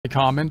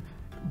common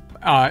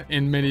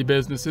in many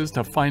businesses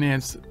to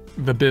finance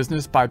the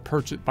business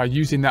by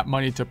using that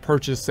money to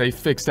purchase, say,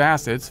 fixed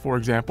assets, for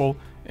example,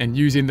 and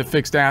using the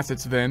fixed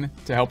assets then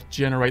to help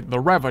generate the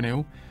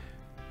revenue.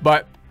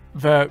 But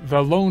the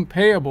loan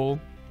payable,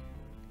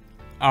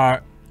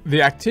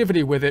 the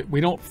activity with it,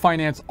 we don't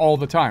finance all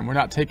the time. We're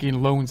not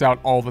taking loans out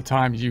all the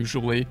time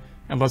usually,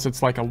 unless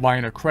it's like a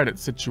line of credit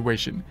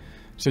situation.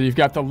 So you've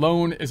got the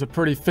loan is a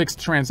pretty fixed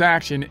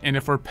transaction, and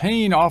if we're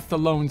paying off the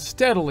loan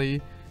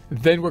steadily,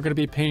 then we're going to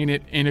be paying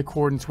it in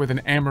accordance with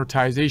an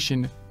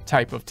amortization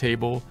type of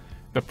table.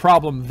 The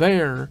problem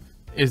there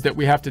is that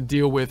we have to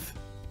deal with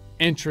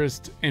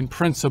interest and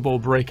principal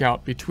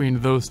breakout between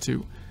those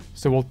two.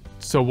 So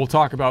we'll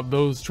talk about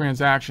those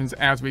transactions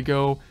as we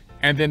go.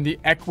 And then the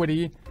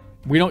equity,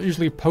 we don't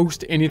usually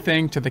post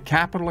anything to the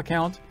capital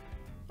account,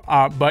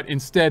 but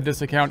instead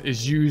this account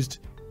is used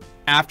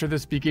after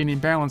this beginning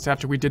balance,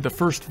 after we did the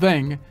first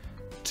thing,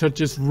 to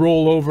just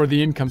roll over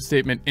the income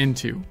statement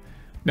into.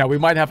 Now we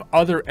might have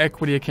other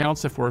equity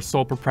accounts if we're a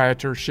sole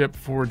proprietorship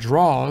for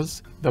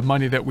draws, the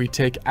money that we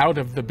take out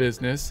of the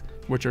business,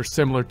 which are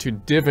similar to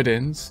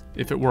dividends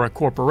if it were a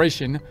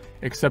corporation,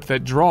 except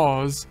that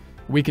draws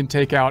we can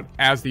take out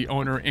as the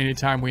owner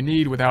anytime we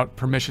need without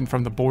permission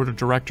from the board of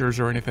directors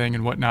or anything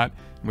and whatnot.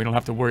 We don't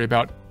have to worry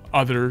about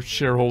other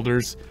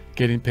shareholders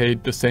getting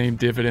paid the same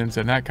dividends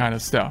and that kind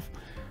of stuff.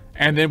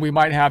 And then we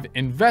might have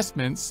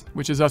investments,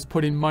 which is us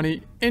putting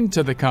money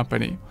into the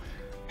company.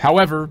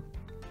 However,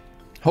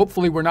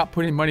 hopefully we're not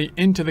putting money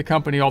into the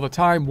company all the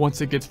time.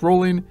 Once it gets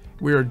rolling,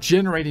 we are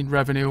generating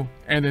revenue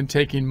and then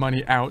taking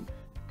money out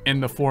in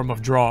the form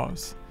of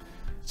draws.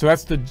 So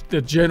that's the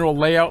general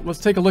layout. Let's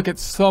take a look at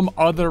some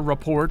other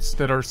reports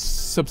that are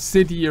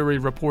subsidiary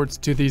reports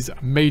to these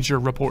major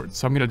reports.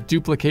 So I'm going to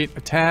duplicate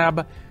a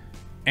tab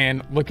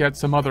and look at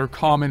some other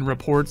common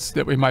reports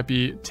that we might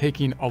be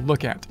taking a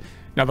look at.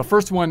 Now, the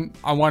first one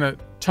I want to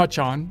touch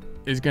on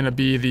is going to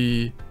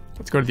be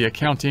let's go to the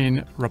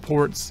accounting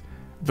reports,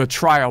 the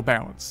trial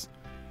balance.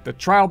 The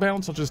trial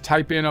balance, I'll just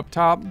type in up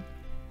top,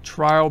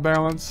 trial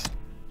balance.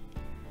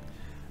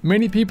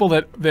 Many people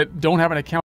that don't have an account